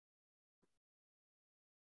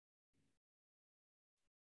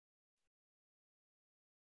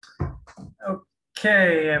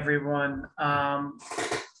Okay, everyone. Want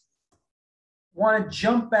to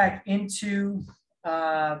jump back into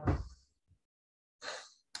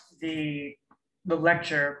the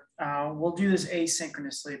lecture. We'll do this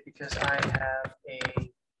asynchronously because I'll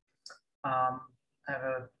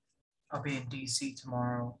be in DC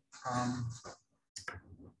tomorrow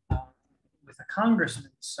with a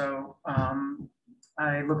congressman. So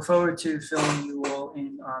I look forward to filling you all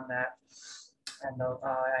in on that. And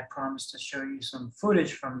I promise to show you some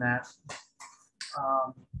footage from that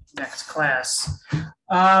next class.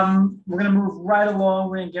 We're going to move right along.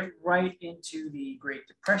 We're going to get right into the Great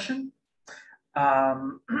Depression.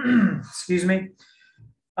 Excuse me.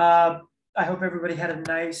 I hope everybody had a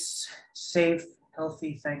nice, safe,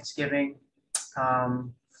 healthy Thanksgiving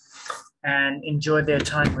and enjoyed their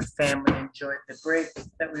time with family, enjoyed the break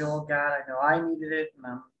that we all got. I know I needed it, and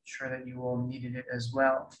I'm sure that you all needed it as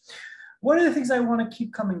well. One of the things I want to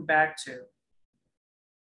keep coming back to,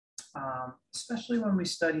 especially when we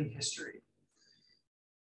study history,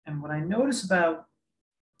 and what I notice about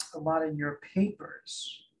a lot of your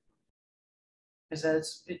papers is that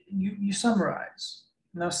you summarize.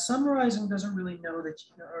 Now, summarizing doesn't really know that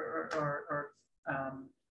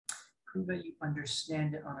prove that you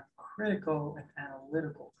understand it on a critical and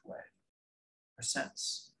analytical way or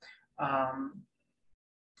sense.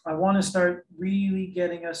 I want to start really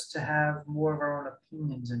getting us to have more of our own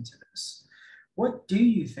opinions into this. What do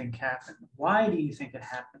you think happened? Why do you think it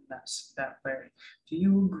happened that way? Do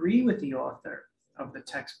you agree with the author of the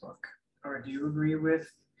textbook? Or do you agree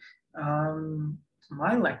with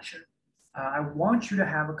my lecture? I want you to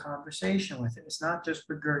have a conversation with it. It's not just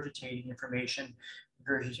regurgitating information,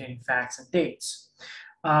 regurgitating facts and dates.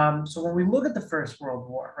 So when we look at the First World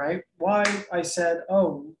War, right? Why I said,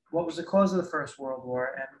 oh, what was the cause of the First World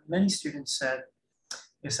War? And many students said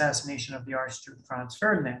the assassination of the Archduke Franz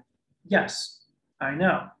Ferdinand. Yes, I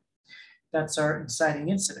know. That's our inciting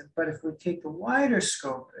incident. But if we take the wider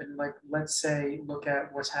scope and let's say, look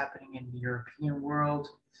at what's happening in the European world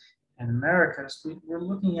and Americas, we're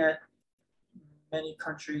looking at many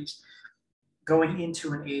countries going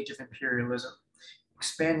into an age of imperialism,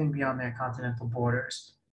 expanding beyond their continental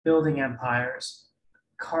borders, building empires,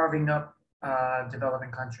 carving up developing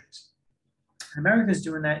countries. And America is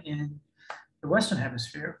doing that in the Western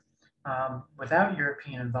Hemisphere without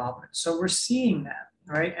European involvement. So we're seeing that,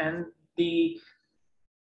 right? And the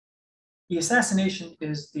assassination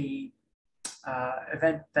is the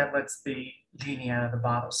event that lets the genie out of the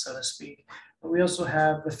bottle, so to speak. But we also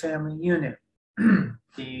have the family unit,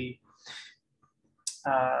 the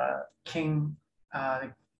king,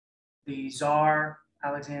 the Tsar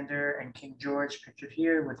Alexander and King George pictured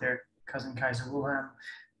here with their cousin Kaiser Wilhelm,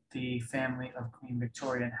 the family of Queen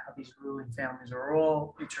Victoria, and how these ruling families are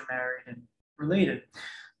all intermarried and related.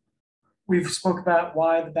 We've spoke about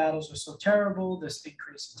why the battles are so terrible, this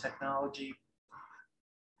increase in technology,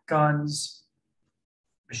 guns,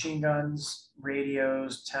 machine guns,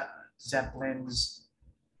 radios, zeppelins,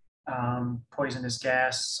 poisonous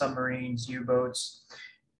gas, submarines, U-boats,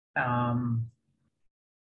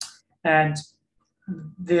 and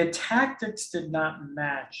the tactics did not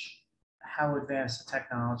match how advanced the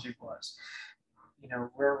technology was. You know,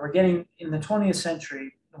 we're getting in the 20th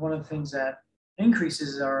century, one of the things that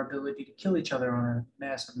increases our ability to kill each other on a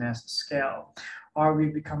massive, massive scale. Are we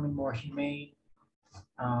becoming more humane?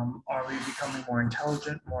 Are we becoming more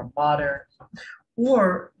intelligent, more modern?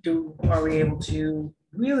 Or are we able to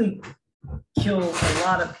really kill a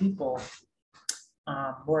lot of people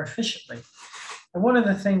more efficiently? And one of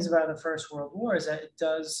the things about the First World War is that it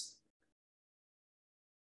does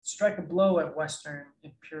strike a blow at Western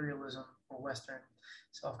imperialism or Western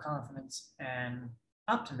self-confidence and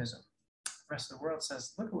optimism. The rest of the world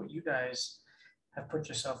says, look at what you guys have put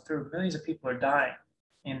yourself through. Millions of people are dying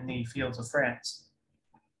in the fields of France.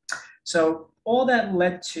 So all that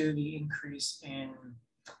led to the increase in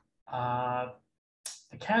the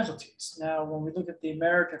casualties. Now, when we look at the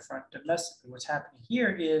American front domestically, what's happening here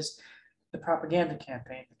is the propaganda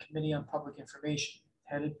campaign, the Committee on Public Information,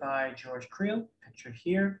 headed by George Creel, pictured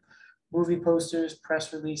here, movie posters,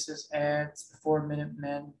 press releases, ads, the 4-minute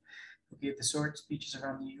men who gave the short speeches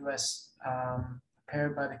around the U.S.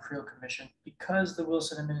 Prepared by the Creel Commission, because the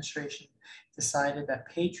Wilson administration decided that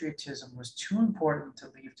patriotism was too important to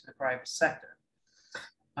leave to the private sector.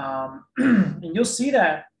 And you'll see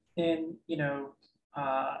that in,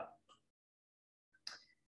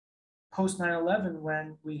 post 9/11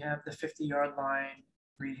 when we have the 50-yard line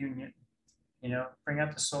reunion. Bring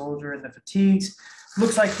out the soldier in the fatigues.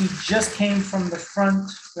 Looks like he just came from the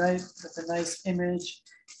front, right? That's a nice image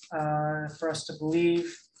for us to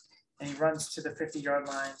believe. and he runs to the 50-yard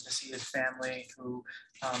line to see his family, who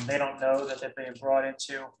they don't know that they're being brought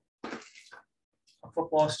into a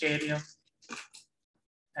football stadium,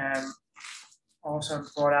 and all of a sudden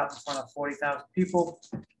brought out in front of 40,000 people,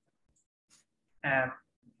 and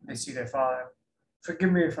they see their father.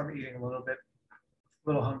 Forgive me if I'm eating a little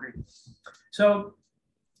hungry. So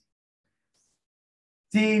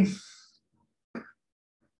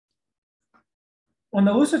when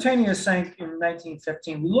the Lusitania sank in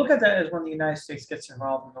 1915, we look at that as when the United States gets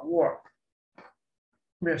involved in the war.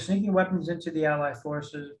 We are sneaking weapons into the Allied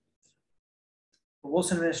forces. The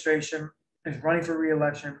Wilson administration is running for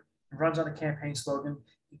re-election. He runs on a campaign slogan.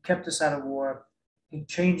 He kept us out of war. He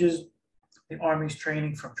changes the Army's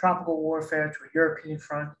training from tropical warfare to a European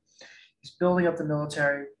front. He's building up the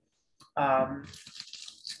military.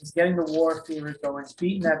 He's getting the war fever going. He's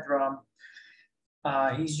beating that drum.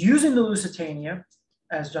 He's using the Lusitania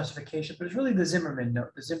as justification, but it's really the Zimmerman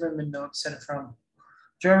note. The Zimmerman note sent it from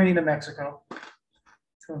Germany to Mexico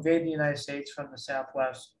to invade the United States from the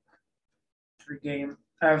Southwest, to regain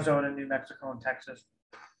Arizona, New Mexico, and Texas.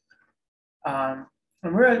 And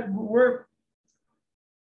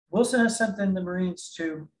Wilson has sent in the Marines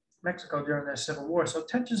to Mexico during their Civil War, so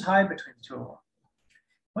tensions high between the two of them.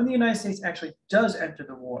 When the United States actually does enter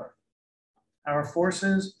the war, our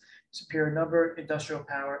forces, superior number, industrial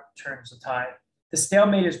power turns the tide. The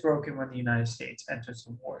stalemate is broken when the United States enters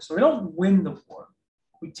the war. So we don't win the war,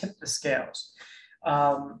 we tip the scales.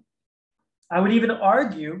 I would even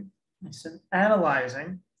argue, instead of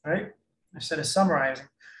analyzing, right, instead of summarizing,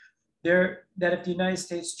 that if the United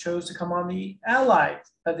States chose to come on the Allied,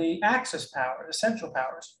 the Axis power, the Central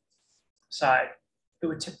Powers side, it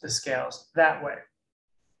would tip the scales that way.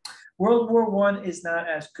 World War I is not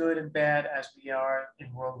as good and bad as we are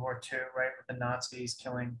in World War II, right, with the Nazis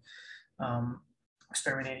killing,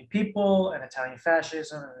 exterminating people, and Italian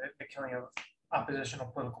fascism, and the killing of oppositional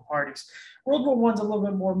political parties. World War I is a little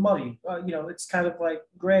bit more muddy. It's kind of like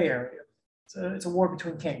gray area. It's a war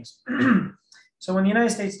between kings. So when the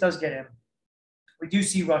United States does get in, we do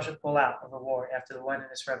see Russia pull out of the war after the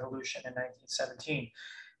Leninist Revolution in 1917.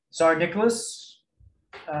 Tsar Nicholas,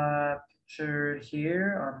 pictured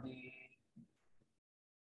here on the,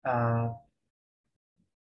 I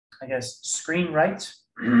guess, screen right.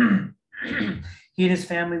 He and his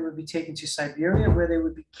family would be taken to Siberia, where they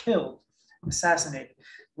would be killed, assassinated.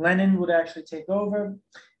 Lenin would actually take over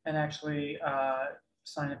and actually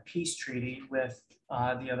sign a peace treaty with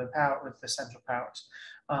the other power, with the Central Powers.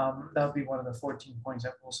 That would be one of the 14 points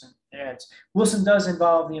that Wilson adds. Wilson does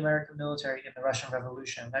involve the American military in the Russian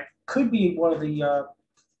Revolution. That could be one of the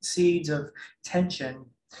seeds of tension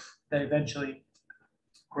that eventually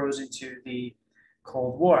grows into the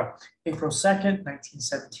Cold War. April 2nd,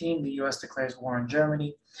 1917, the US declares war on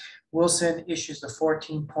Germany. Wilson issues the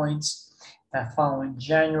 14 points that following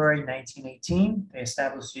January 1918. They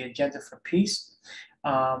establish the agenda for peace.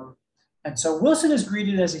 And so Wilson is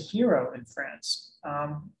greeted as a hero in France.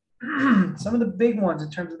 Some of the big ones in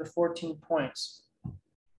terms of the 14 points.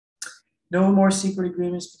 No more secret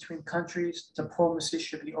agreements between countries. Diplomacy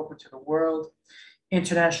should be open to the world.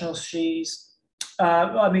 International seas.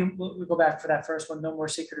 We'll go back for that first one. No more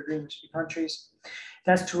secret agreements between countries.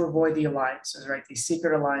 That's to avoid the alliances, right? These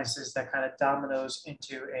secret alliances that kind of dominoes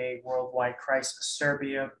into a worldwide crisis.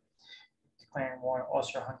 Serbia declaring war on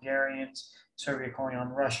Austro-Hungarians, Serbia calling on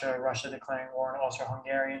Russia, Russia declaring war on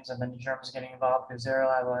Austro-Hungarians, and then the Germans getting involved because they're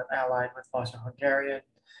allied with Austro-Hungarian,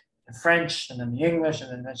 the French, and then the English,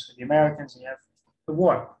 and then eventually the Americans, and you have the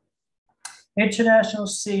war. International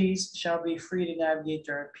seas shall be free to navigate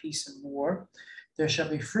during peace and war. There shall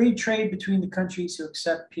be free trade between the countries who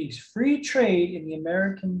accept peace. Free trade in the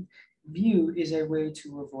American view is a way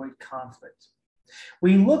to avoid conflict.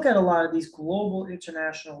 We look at a lot of these global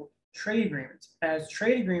international trade agreements as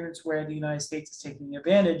trade agreements where the United States is taking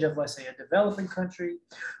advantage of, let's say, a developing country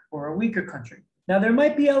or a weaker country. Now, there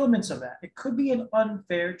might be elements of that. It could be an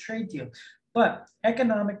unfair trade deal, but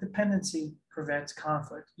economic dependency prevents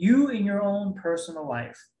conflict. You in your own personal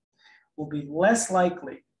life will be less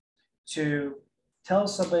likely to tell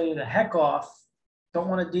somebody to heck off, don't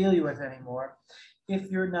want to deal with anymore, if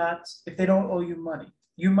they don't owe you money.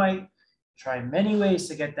 You might try many ways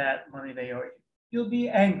to get that money they owe you. You'll be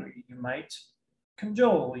angry. You might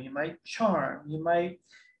cajole. You might charm. You might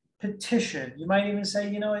petition. You might even say,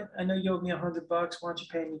 you know what, I know you owe me $100. Why don't you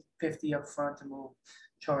pay me 50 up front and we'll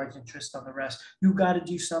charge interest on the rest. You got to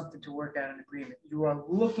do something to work out an agreement. You are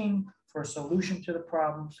looking for a solution to the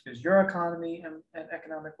problems because your economy and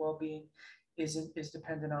economic well-being is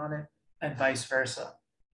dependent on it, and vice versa.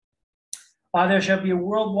 There shall be a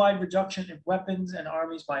worldwide reduction in weapons and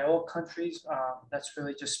armies by all countries. That's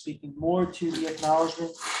really just speaking more to the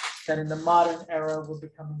acknowledgement that in the modern era, we're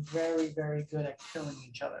becoming very, very good at killing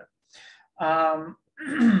each other.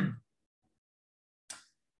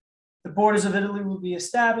 The borders of Italy will be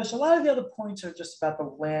established. A lot of the other points are just about the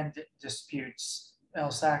land disputes.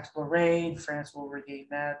 Alsace-Lorraine, France will regain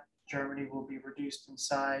that. Germany will be reduced in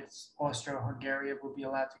size. Austria-Hungary will be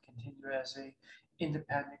allowed to continue as an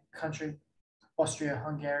independent country.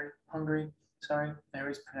 Hungary, sorry, I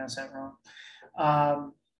always pronounce that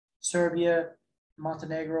wrong. Serbia,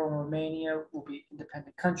 Montenegro, and Romania will be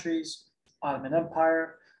independent countries. Ottoman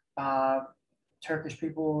Empire, Turkish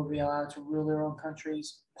people will be allowed to rule their own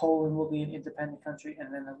countries. Poland will be an independent country,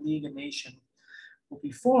 and then a League of Nations will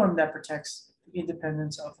be formed that protects the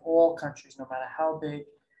independence of all countries, no matter how big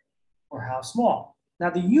or how small. Now,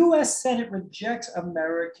 the US Senate rejects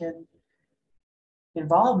American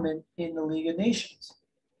involvement in the League of Nations.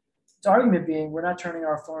 Its argument being, we're not turning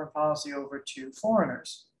our foreign policy over to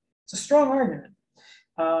foreigners. It's a strong argument.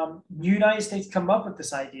 The United States come up with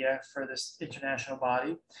this idea for this international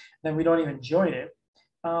body, then we don't even join it.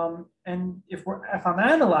 And if I'm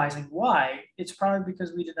analyzing why, it's probably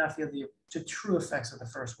because we did not feel the true effects of the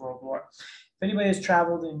First World War. If anybody has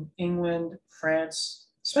traveled in England, France,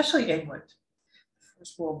 especially England,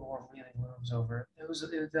 First World War really looms over.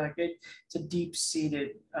 It's a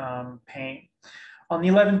deep-seated pain. On the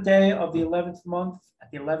 11th day of the 11th month,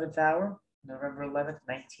 at the 11th hour, November 11th,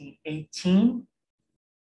 1918,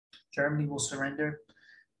 Germany will surrender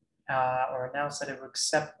or announce that it will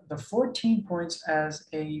accept the 14 points as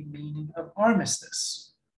a meaning of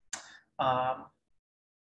armistice.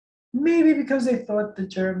 Maybe because they thought the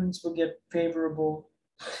Germans would get favorable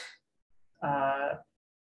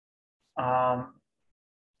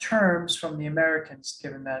terms from the Americans,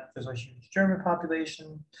 given that there's a huge German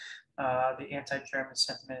population. The anti-German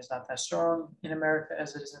sentiment is not that strong in America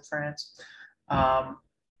as it is in France.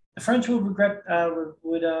 The French would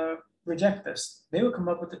reject this. They would come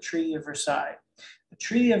up with the Treaty of Versailles. The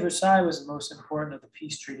Treaty of Versailles was the most important of the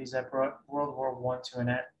peace treaties that brought World War I to an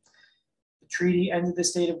end. The treaty ended the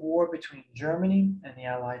state of war between Germany and the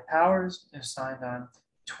Allied powers. It was signed on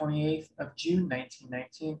 28th of June,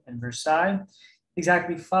 1919 in Versailles,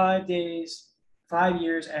 exactly 5 years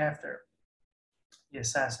after the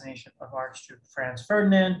assassination of Archduke Franz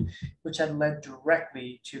Ferdinand, which had led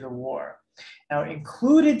directly to the war. Now, it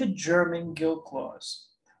included the German guilt clause.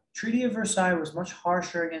 The Treaty of Versailles was much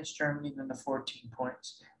harsher against Germany than the 14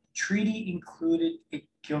 points. The treaty included a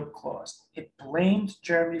guilt clause. It blamed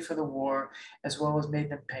Germany for the war, as well as made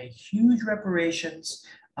them pay huge reparations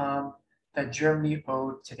that Germany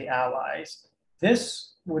owed to the Allies.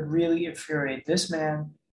 This would really infuriate this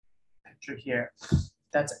man, pictured here.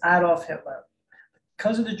 That's Adolf Hitler.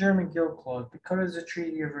 Because of the German guilt clause, because of the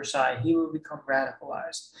Treaty of Versailles, he will become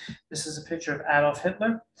radicalized. This is a picture of Adolf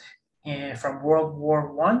Hitler from World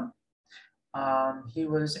War I. He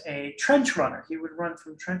was a trench runner. He would run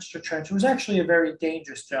from trench to trench. It was actually a very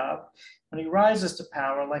dangerous job. When he rises to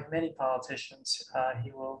power, like many politicians,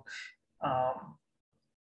 he will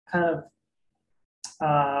kind of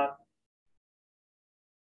not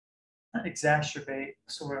exacerbate,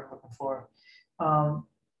 that's the word I'm looking for,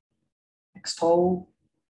 extol,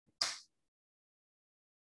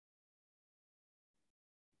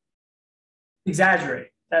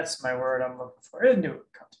 exaggerate. That's my word I'm looking for. I knew it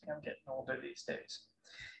would come to me. I'm getting older these days.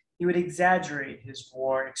 He would exaggerate his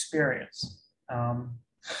war experience. And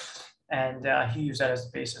he used that as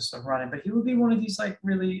the basis of running. But he would be one of these like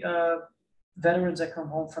really veterans that come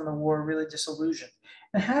home from the war really disillusioned.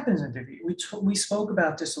 It happens in defeat. We spoke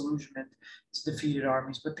about disillusionment to defeated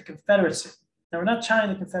armies with the Confederacy. Now, we're not tying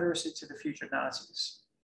the Confederacy to the future Nazis.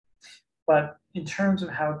 But in terms of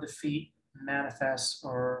how defeat manifests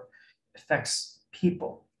or affects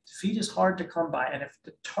people, defeat is hard to come by. And if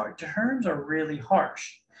the terms are really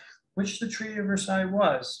harsh, which the Treaty of Versailles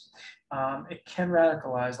was, it can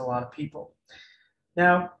radicalize a lot of people.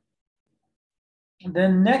 Now, the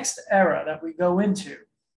next era that we go into,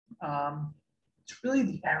 it's really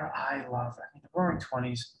the era I love. I mean, the Roaring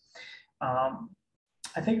 20s. I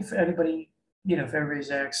think if anybody, if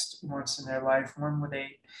everybody's asked once in their life,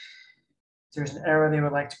 there's an era they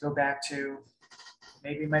would like to go back to.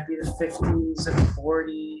 Maybe it might be the 50s and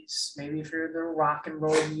 40s. Maybe if you're into rock and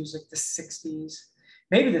roll music, the 60s.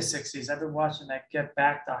 Maybe the 60s. I've been watching that Get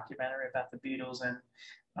Back documentary about the Beatles, and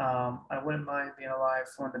I wouldn't mind being alive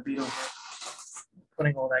when the Beatles were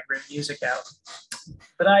putting all that great music out.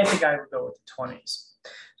 But I think I would go with the 20s.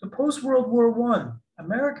 So post-World War I,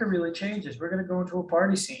 America really changes. We're going to go into a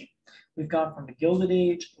party scene. We've gone from the Gilded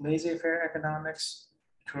Age, laissez-faire economics,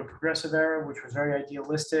 to a progressive era, which was very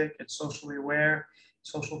idealistic and socially aware,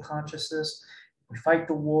 social consciousness. We fight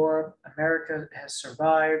the war. America has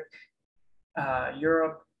survived.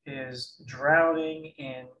 Europe is drowning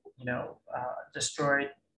in, destroyed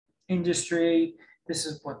industry. This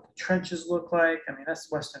is what the trenches look like. I mean,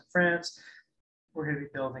 that's Western France. We're going to be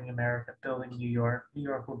building America, building New York. New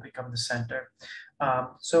York will become the center.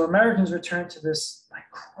 So Americans return to this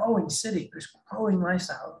growing city, this growing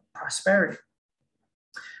lifestyle, prosperity.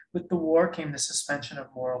 With the war came the suspension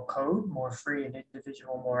of moral code, more free and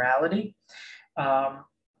individual morality.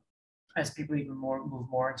 As people even move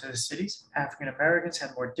more into the cities, African Americans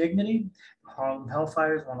had more dignity. Harlem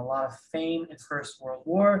Hellfighters won a lot of fame in First World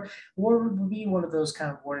War. War would be one of those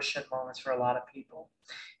kind of watershed moments for a lot of people.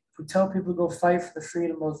 If we tell people to go fight for the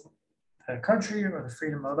freedom of the country or the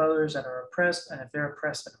freedom of others that are oppressed, and if they're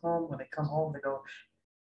oppressed at home, when they come home, they go,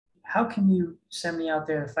 how can you send me out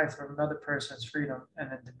there to fight for another person's freedom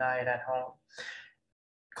and then deny it at home?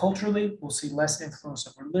 Culturally, we'll see less influence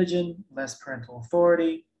of religion, less parental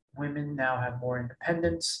authority. Women now have more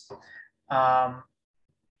independence.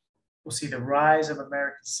 We'll see the rise of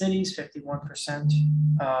American cities. 51%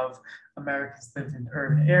 of Americans lived in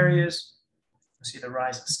urban areas. We'll see the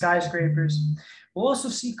rise of skyscrapers. We'll also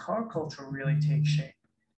see car culture really take shape.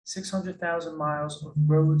 600,000 miles of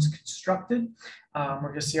roads constructed. We're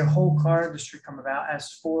going to see a whole car industry come about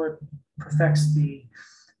as Ford perfects the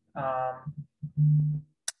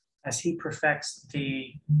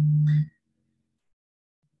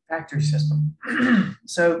factory system.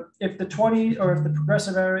 So if the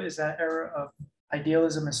progressive era is that era of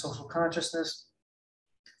idealism and social consciousness,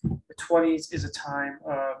 the 20s is a time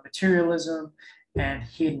of materialism and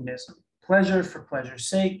hedonism. Pleasure for pleasure's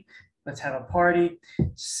sake. Let's have a party.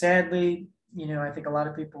 Sadly, I think a lot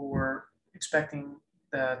of people were expecting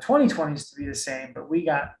the 2020s to be the same, but we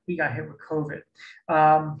got hit with COVID.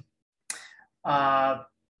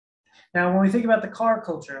 Now, when we think about the car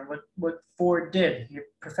culture and what Ford did, he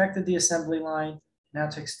perfected the assembly line. Now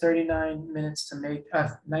it takes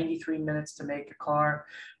 93 minutes to make a car.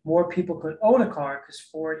 More people could own a car because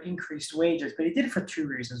Ford increased wages, but he did it for two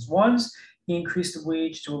reasons. One, he increased the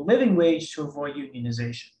wage to a living wage to avoid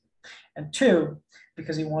unionization. And two,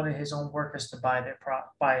 because he wanted his own workers to buy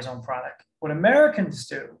his own product. What Americans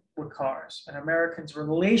do with cars and Americans'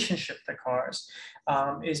 relationship to cars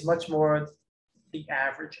is much more the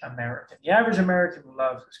average American. The average American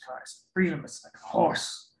loves his cars. Freedom is like a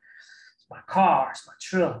horse. It's my car, it's my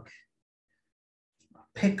truck, it's my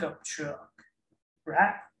pickup truck,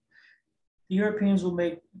 right? The Europeans will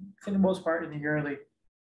make, for the most part, in the early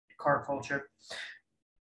car culture,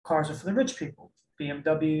 cars are for the rich people.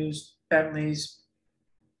 BMWs, Bentleys,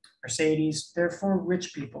 Mercedes, they're for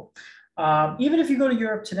rich people. Even if you go to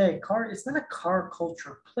Europe today, it's not a car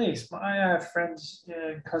culture place. I have friends,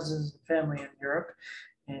 cousins, and family in Europe,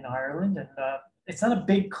 in Ireland, and it's not a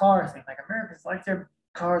big car thing. Like Americans like their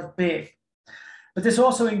cars big. But this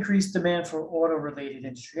also increased demand for auto-related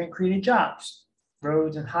industry and created jobs.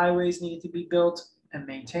 Roads and highways needed to be built and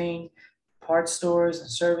maintained, parts stores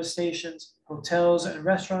and service stations, hotels and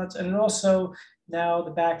restaurants, and it also now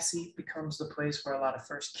the back seat becomes the place where a lot of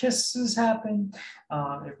first kisses happen.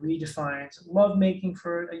 It redefines lovemaking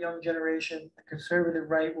for a young generation. The conservative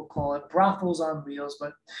right will call it brothels on wheels,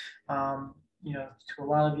 but to a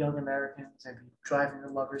lot of young Americans, they'd be driving the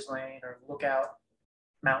lover's lane or Lookout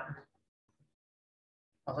Mountain.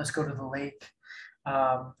 Let's go to the lake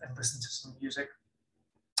and listen to some music.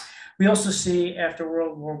 We also see after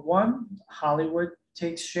World War I, Hollywood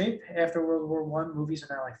takes shape. After World War I, movies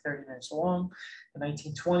are now like 30 minutes long. The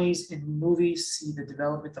 1920s in movies see the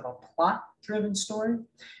development of a plot-driven story.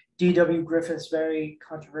 D.W. Griffith's very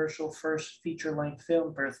controversial first feature-length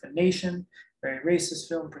film, Birth of a Nation, very racist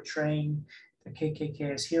film portraying the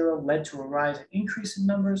KKK as hero, led to a rise and increase in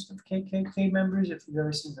numbers of KKK members. If you've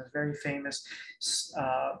ever seen those very famous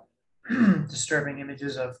disturbing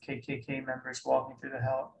images of KKK members walking through the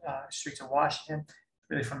streets of Washington,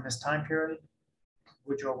 really from this time period.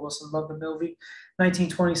 Woodrow Wilson loved the movie.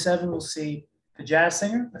 1927, we'll see The Jazz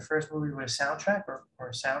Singer, the first movie with a soundtrack or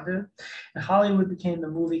a sound in it. And Hollywood became the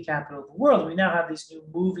movie capital of the world. We now have these new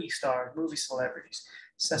movie stars, movie celebrities.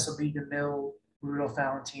 Cecil B. DeMille, Rudolph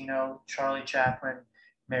Valentino, Charlie Chaplin,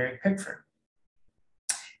 Mary Pickford.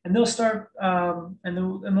 And they'll start,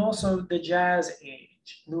 and also the jazz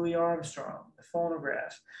age, Louis Armstrong, the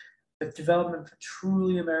phonograph, the development of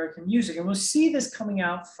truly American music. And we'll see this coming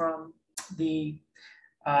out from the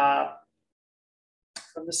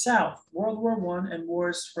South. World War I and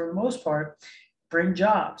wars, for the most part, bring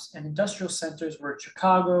jobs, and industrial centers were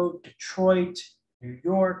Chicago, Detroit, New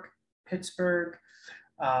York, Pittsburgh.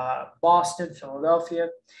 Boston, Philadelphia,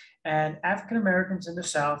 and African Americans in the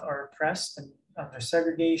South are oppressed and under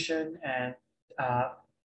segregation, and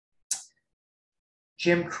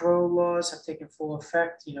Jim Crow laws have taken full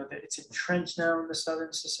effect. You know, that it's entrenched now in the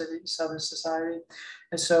Southern society.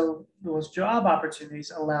 And so those job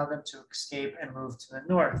opportunities allow them to escape and move to the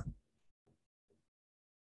North.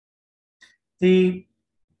 The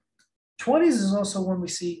 20s is also when we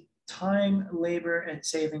see time, labor, and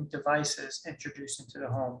saving devices introduced into the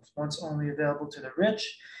home. Once only available to the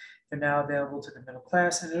rich, they're now available to the middle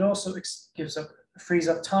class. And it also frees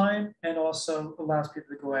up time and also allows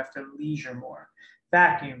people to go after leisure more.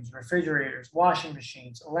 Vacuums, refrigerators, washing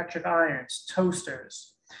machines, electric irons,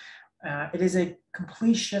 toasters. It is a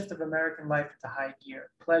complete shift of American life into high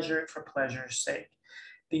gear, pleasure for pleasure's sake.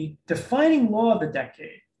 The defining law of the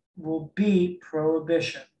decade will be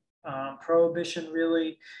prohibition. Prohibition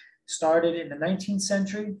really started in the 19th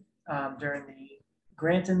century during the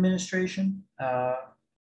Grant administration.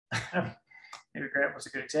 Maybe Grant was a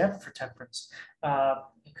good example for temperance.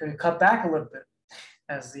 He could have cut back a little bit,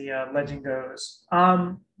 as the legend goes.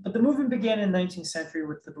 But the movement began in the 19th century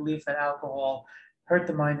with the belief that alcohol hurt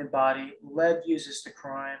the mind and body, led users to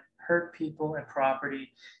crime, hurt people and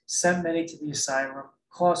property, sent many to the asylum,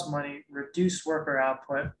 cost money, reduced worker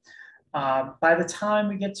output. By the time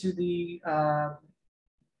we get to the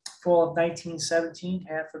fall of 1917,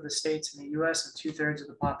 half of the states in the US and 2/3 of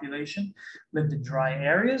the population lived in dry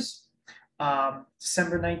areas.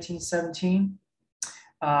 December 1917,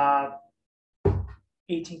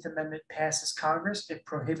 18th Amendment passes Congress. It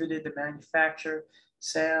prohibited the manufacture,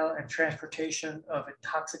 sale, and transportation of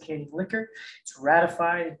intoxicating liquor. It's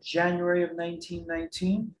ratified in January of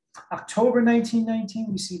 1919. October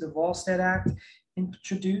 1919, we see the Volstead Act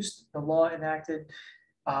introduced, the law enacted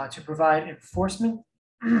to provide enforcement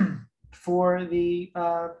for the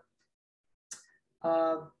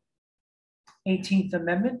 18th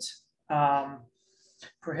Amendment,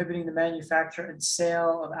 prohibiting the manufacture and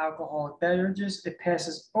sale of alcoholic beverages. It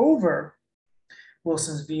passes over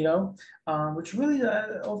Wilson's veto, which really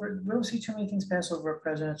we don't see too many things pass over a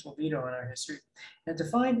presidential veto in our history. And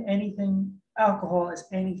define anything, alcohol as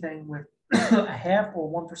anything with a half or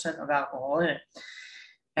 1% of alcohol in it.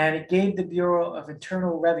 And it gave the Bureau of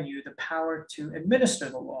Internal Revenue the power to administer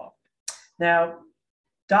the law. Now,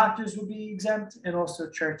 doctors would be exempt and also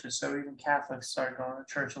churches. So even Catholics started going to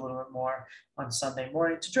church a little bit more on Sunday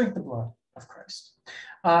morning to drink the blood of Christ.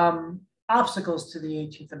 Obstacles to the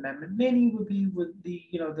 18th Amendment, many would be with the,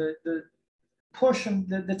 you know, the portion,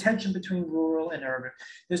 the tension between rural and urban.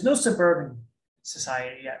 There's no suburban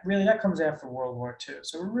society yet. Really, that comes after World War II.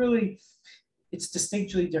 So really, it's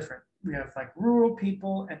distinctly different. We have like rural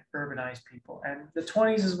people and urbanized people. And the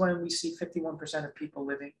 20s is when we see 51% of people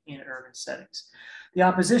living in urban settings. The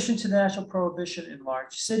opposition to national prohibition in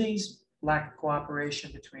large cities, lack of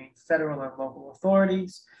cooperation between federal and local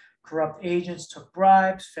authorities, corrupt agents took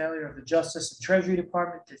bribes, failure of the Justice and Treasury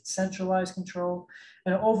Department to centralize control,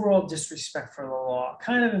 and overall disrespect for the law,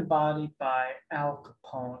 kind of embodied by Al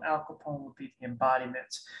Capone. Al Capone would be the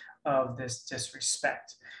embodiment of this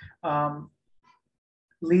disrespect.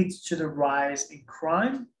 Leads to the rise in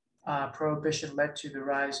crime. Prohibition led to the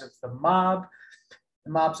rise of the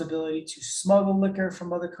mob's ability to smuggle liquor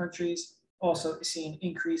from other countries. Also see an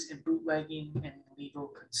increase in bootlegging and illegal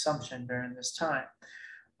consumption during this time.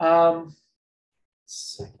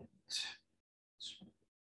 Second.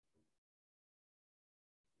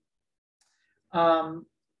 And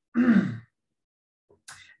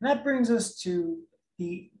that brings us to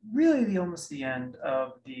almost the end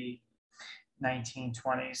of the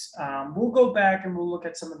 1920s. We'll go back and we'll look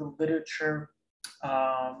at some of the literature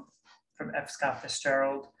from F. Scott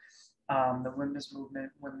Fitzgerald, the women's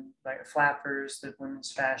movement, women like flappers, the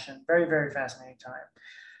women's fashion, very, very fascinating time.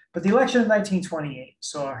 But the election of 1928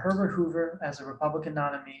 saw Herbert Hoover as a Republican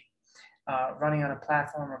nominee running on a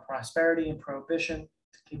platform of prosperity and prohibition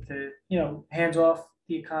to keep the, hands off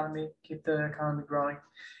the economy, keep the economy growing,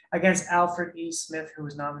 against Alfred E. Smith, who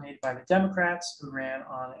was nominated by the Democrats, who ran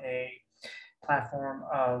on a platform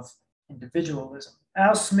of individualism.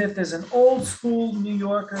 Al Smith is an old school New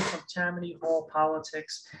Yorker from Tammany Hall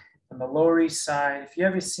politics from the Lower East Side. If you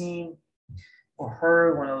ever seen or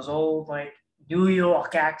heard one of those old New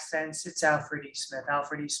York accents, it's Alfred E. Smith.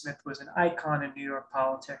 Alfred E. Smith was an icon in New York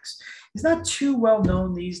politics. He's not too well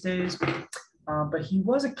known these days, but he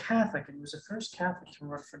was a Catholic, and he was the first Catholic to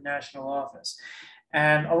run for national office.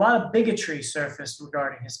 And a lot of bigotry surfaced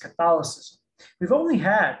regarding his Catholicism. We've only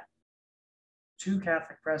had two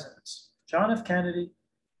Catholic presidents, John F. Kennedy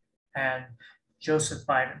and Joseph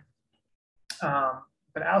Biden.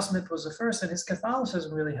 But Al Smith was the first, and his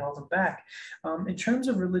Catholicism really held him back. In terms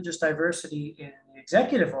of religious diversity in the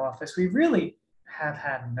executive office, we really have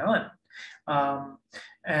had none.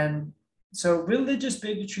 And so religious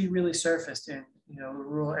bigotry really surfaced in the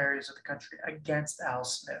rural areas of the country against Al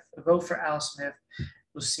Smith. The vote for Al Smith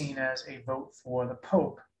was seen as a vote for the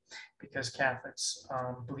Pope because Catholics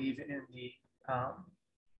believe in the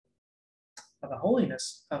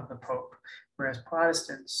holiness of the Pope, whereas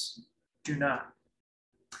Protestants do not.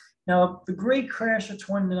 Now, the Great Crash of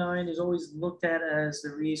 29 is always looked at as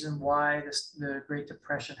the reason why the Great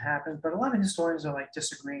Depression happened, but a lot of historians are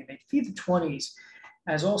disagreeing. They see the 20s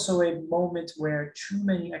as also a moment where too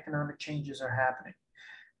many economic changes are happening.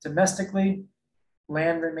 Domestically,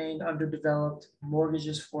 land remained underdeveloped,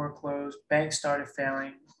 mortgages foreclosed, banks started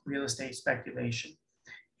failing, real estate speculation.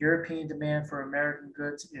 European demand for American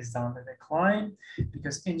goods is on the decline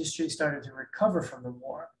because industry started to recover from the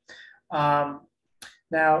war.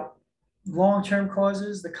 Now, long-term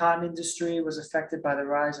causes, the cotton industry was affected by the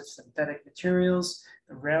rise of synthetic materials.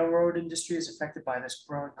 The railroad industry is affected by this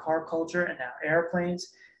growing car culture and now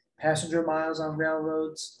airplanes. Passenger miles on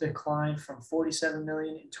railroads declined from 47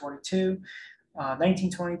 million in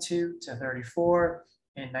 1922 to 34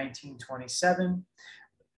 in 1927.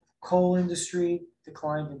 Coal industry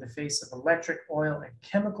declined in the face of electric, oil, and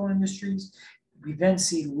chemical industries. We then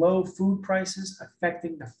see low food prices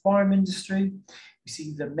affecting the farm industry. We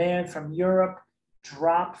see demand from Europe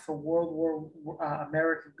drop for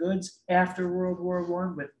American goods after World War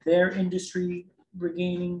I, with their industry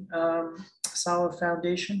regaining solid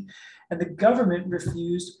foundation. And the government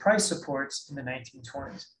refused price supports in the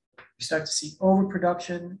 1920s. We start to see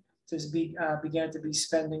overproduction began to be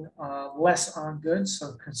spending less on goods.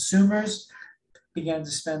 So consumers began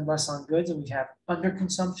to spend less on goods, and we have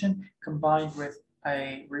underconsumption combined with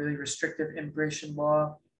a really restrictive immigration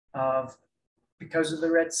law because of the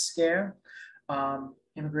Red Scare,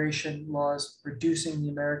 immigration laws reducing the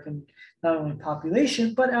American not only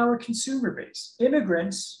population, but our consumer base.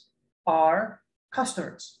 Immigrants are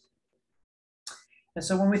customers. And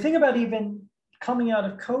so when we think about even coming out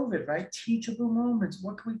of COVID, right? Teachable moments,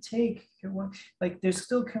 what can we take? There's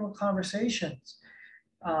still conversations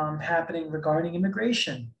happening regarding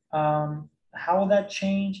immigration. How will that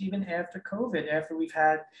change even after COVID, after we've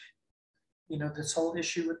had, this whole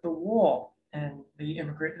issue with the wall and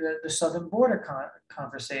the southern border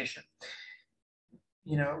conversation?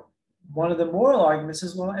 One of the moral arguments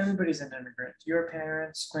is, well, everybody's an immigrant. Your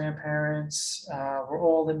parents, grandparents, we're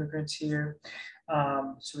all immigrants here.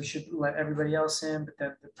 So we should let everybody else in. But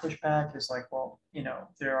then the pushback is well,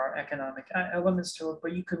 there are economic elements to it,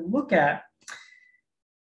 but you can look at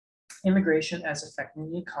immigration as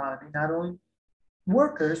affecting the economy, not only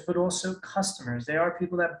workers, but also customers. They are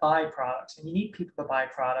people that buy products, and you need people to buy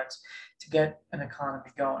products to get an economy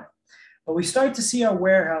going. But we start to see our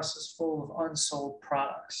warehouses full of unsold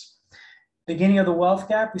products. Beginning of the wealth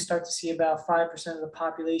gap, we start to see about 5% of the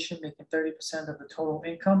population making 30% of the total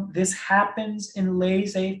income. This happens in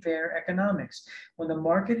laissez-faire economics. When the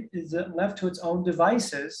market is left to its own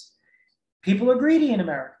devices, people are greedy in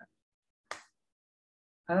America.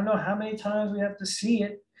 I don't know how many times we have to see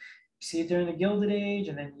it. You see it during the Gilded Age,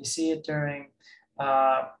 and then you see it during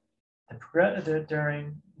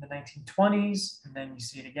during the 1920s, and then you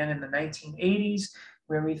see it again in the 1980s,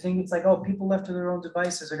 where we think it's people left to their own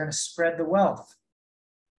devices are going to spread the wealth.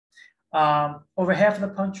 Over half of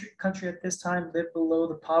the country at this time lived below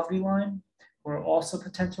the poverty line, who are also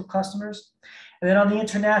potential customers. And then on the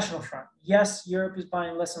international front, yes, Europe is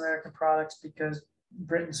buying less American products because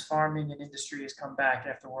Britain's farming and industry has come back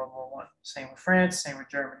after World War I. Same with France, same with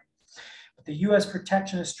Germany. But the US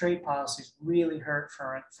protectionist trade policies really hurt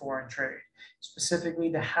foreign trade, specifically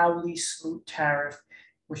the Hawley-Smoot tariff,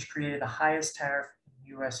 which created the highest tariff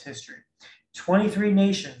in US history. 23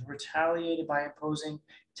 nations retaliated by imposing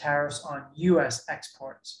tariffs on US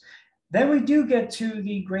exports. Then we do get to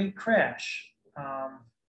the Great Crash, the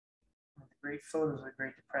great photos of the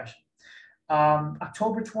Great Depression.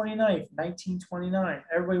 October 29th, 1929,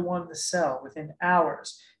 everybody wanted to sell. Within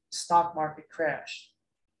hours, the stock market crashed.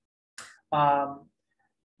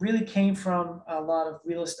 Really came from a lot of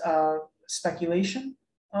speculation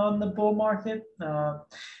on the bull market.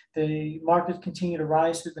 The market continued to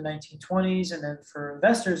rise through the 1920s, and then for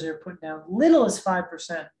investors, they're putting down little as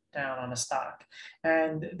 5% down on a stock,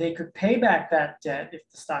 and they could pay back that debt if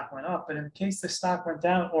the stock went up. But in case the stock went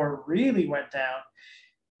down or really went down,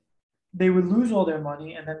 they would lose all their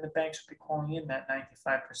money, and then the banks would be calling in that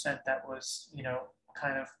 95% that was,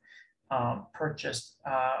 kind of purchased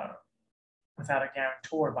without a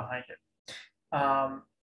guarantor behind it.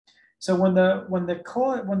 So when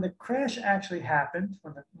the crash actually happened,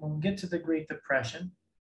 when we get to the Great Depression,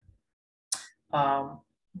 um,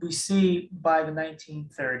 we see by the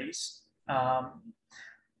 1930s,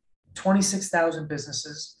 26,000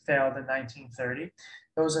 businesses failed in 1930.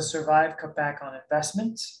 Those that survived cut back on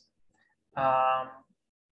investments, um,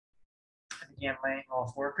 and began laying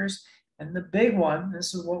off workers. And the big one,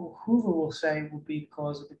 this is what Hoover will say will be the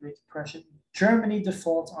cause of the Great Depression. Germany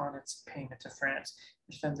defaults on its payment to France,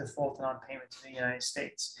 which then defaulted on payment to the United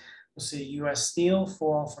States. We'll see US Steel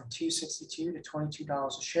fall from $2.62 to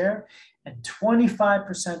 $22 a share, and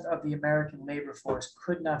 25% of the American labor force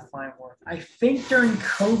could not find work. I think during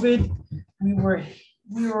COVID, we were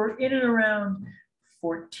in and around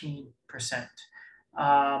 14%.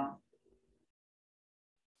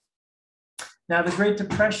 Now, the Great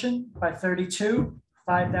Depression by 32,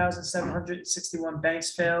 5,761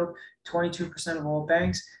 banks failed, 22% of all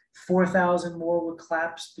banks. 4,000 more would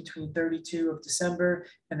collapse between 32 of December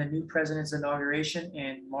and the new president's inauguration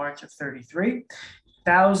in March of 33.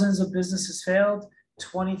 Thousands of businesses failed,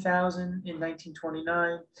 20,000 in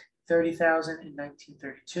 1929, 30,000 in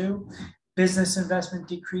 1932. Business investment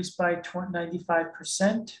decreased by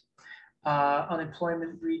 95%.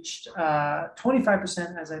 Unemployment reached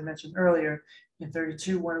 25%, as I mentioned earlier, in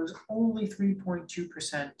 32, when it was only 3.2%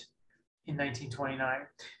 in 1929.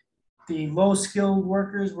 The low-skilled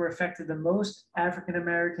workers were affected the most. African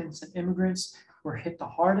Americans and immigrants were hit the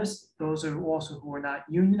hardest. Those are also who were not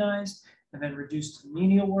unionized and then reduced to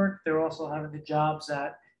menial work. They're also having the jobs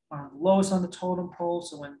that are lowest on the totem pole.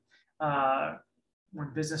 So when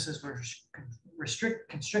businesses were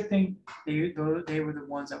constricting, they were the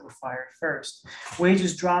ones that were fired first.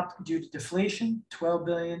 Wages dropped due to deflation, 12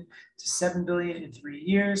 billion to 7 billion in 3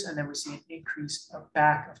 years, and then we see an increase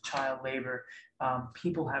back of child labor,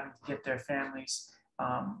 people having to get their families,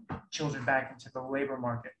 children back into the labor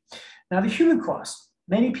market. Now, the human cost.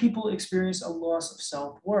 Many people experience a loss of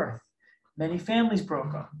self-worth. Many families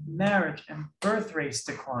broke up, marriage and birth rates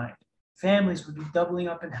declined. Families would be doubling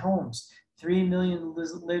up in homes. 3 million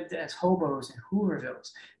lived as hobos in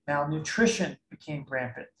Hoovervilles. Malnutrition became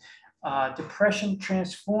rampant. Depression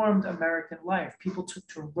transformed American life. People took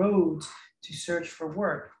to roads to search for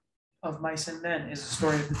work. Of Mice and Men is the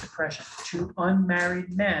story of the Depression. 2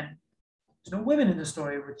 unmarried men, there's no women in the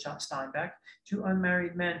story with John Steinbeck, 2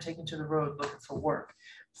 unmarried men taken to the road looking for work.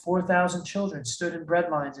 4,000 children stood in bread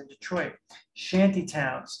lines in Detroit. Shanty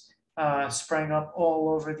towns sprang up all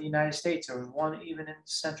over the United States. There was one even in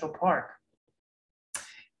Central Park.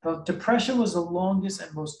 The Depression was the longest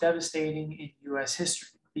and most devastating in US history.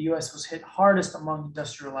 The US was hit hardest among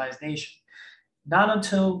industrialized nations. Not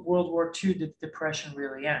until World War II did the Depression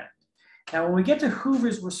really end. Now, when we get to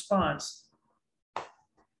Hoover's response,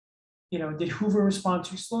 did Hoover respond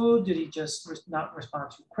too slow? Did he just not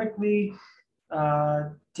respond too quickly?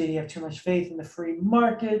 Did he have too much faith in the free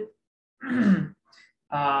market? He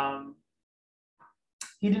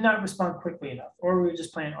did not respond quickly enough, or we were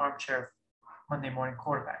just playing armchair Monday morning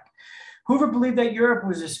quarterback. Hoover believed that Europe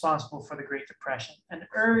was responsible for the Great Depression and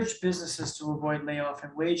urged businesses to avoid layoff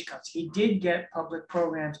and wage cuts. He did get public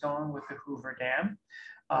programs going with the Hoover Dam,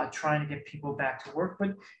 trying to get people back to work,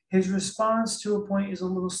 but his response to a point is a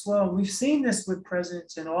little slow. We've seen this with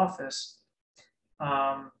presidents in office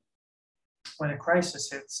when a crisis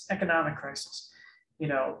hits, economic crisis.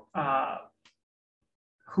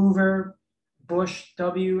 Hoover, Bush,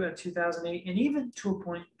 W at 2008, and even to a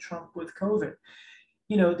point Trump with COVID.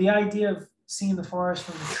 The idea of seeing the forest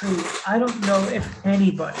from the tree, I don't know if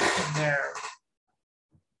anybody in their,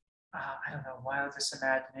 wildest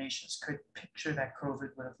imaginations could picture that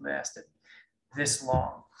COVID would have lasted this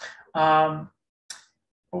long. But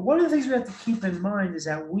one of the things we have to keep in mind is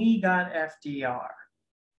that we got FDR,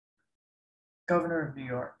 governor of New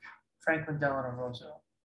York, Franklin Delano Roosevelt.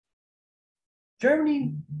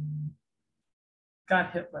 Germany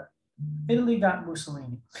got Hitler. Italy got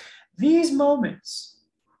Mussolini. These moments,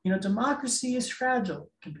 democracy is fragile.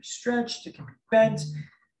 It can be stretched, it can be bent.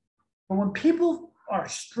 But when people are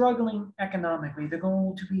struggling economically, they're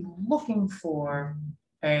going to be looking for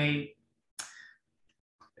a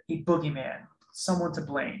boogeyman, someone to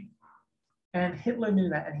blame. And Hitler knew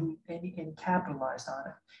that, and he capitalized on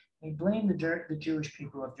it. He blamed the Jewish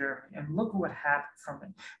people of Germany, and look what happened from it.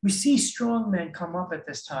 We see strong men come up at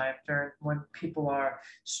this time when people are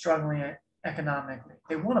struggling economically.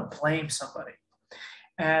 They want to blame somebody.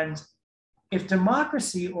 And if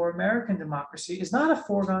democracy or American democracy is not a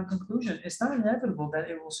foregone conclusion, it's not inevitable that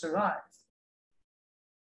it will survive.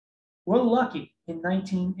 We're lucky in the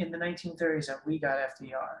 1930s that we got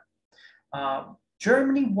FDR.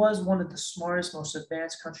 Germany was one of the smartest, most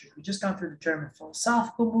advanced countries. We just gone through the German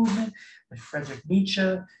philosophical movement with Friedrich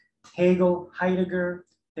Nietzsche, Hegel, Heidegger.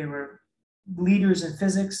 They were leaders in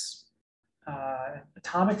physics,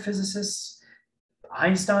 atomic physicists,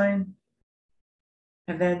 Einstein.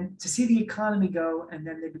 And then to see the economy go, and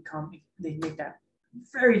then they make that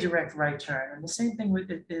very direct right turn. And the same thing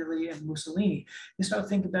with Italy and Mussolini. They start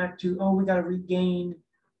thinking back to, oh, we got to regain,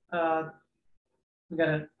 we got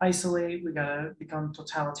to isolate, we got to become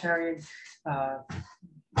totalitarian,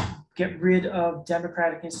 get rid of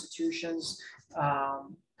democratic institutions,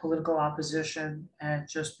 political opposition, and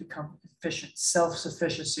just become efficient,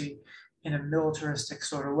 self-sufficiency in a militaristic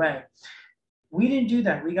sort of way. We didn't do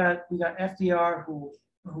that. We got FDR who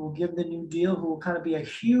will give the New Deal, who will kind of be a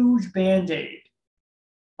huge band-aid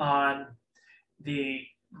on the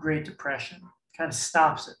Great Depression. Kind of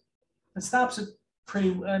stops it. It stops it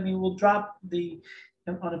pretty, I mean, we'll drop the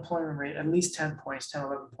unemployment rate at least 10 points, 10,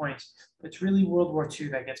 11 points. It's really World War II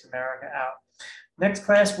that gets America out. Next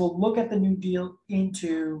class, we'll look at the New Deal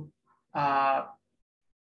into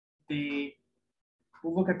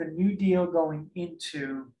we'll look at the New Deal going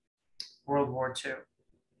into World War II.